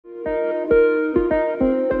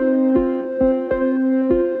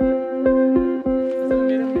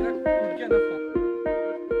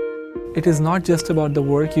it is not just about the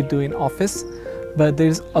work you do in office, but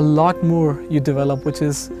there's a lot more you develop, which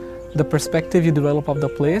is the perspective you develop of the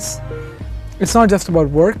place. It's not just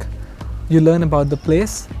about work. You learn about the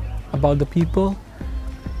place, about the people,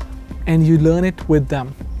 and you learn it with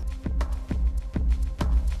them.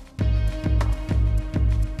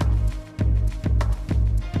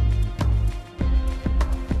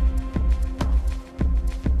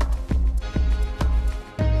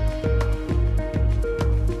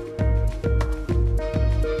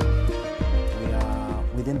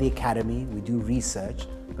 Within the academy, we do research,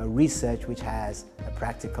 but research which has a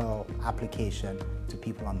practical application to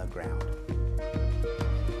people on the ground.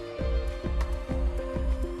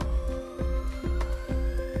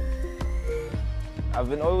 I've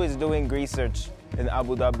been always doing research in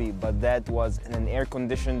Abu Dhabi, but that was in an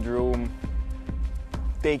air-conditioned room,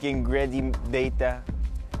 taking ready data.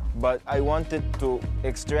 But I wanted to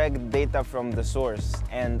extract data from the source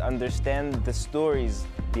and understand the stories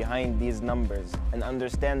behind these numbers and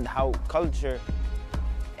understand how culture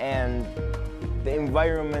and the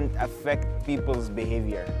environment affect people's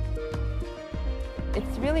behavior.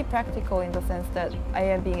 It's really practical in the sense that I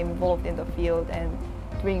am being involved in the field and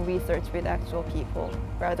doing research with actual people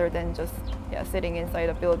rather than just sitting inside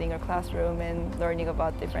a building or classroom and learning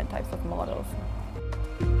about different types of models.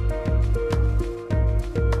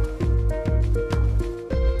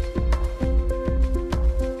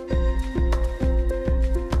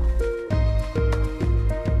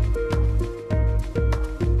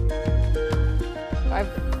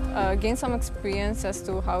 I've gained some experience as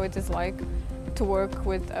to how it is like to work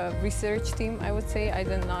with a research team, I would say. I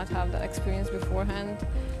did not have that experience beforehand.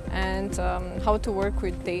 And how to work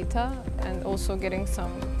with data and also getting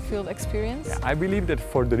some field experience. Yeah, I believe that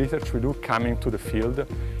for the research we do, coming to the field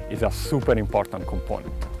is a super important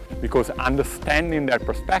component, because understanding their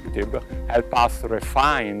perspective helps us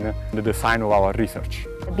refine the design of our research.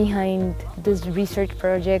 Behind this research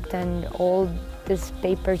project and all these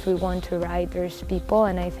papers we want to write, there's people,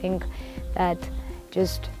 and I think that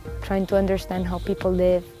just trying to understand how people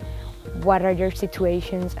live, what are their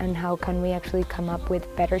situations, and how can we actually come up with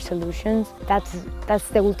better solutions, that's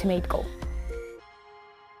the ultimate goal.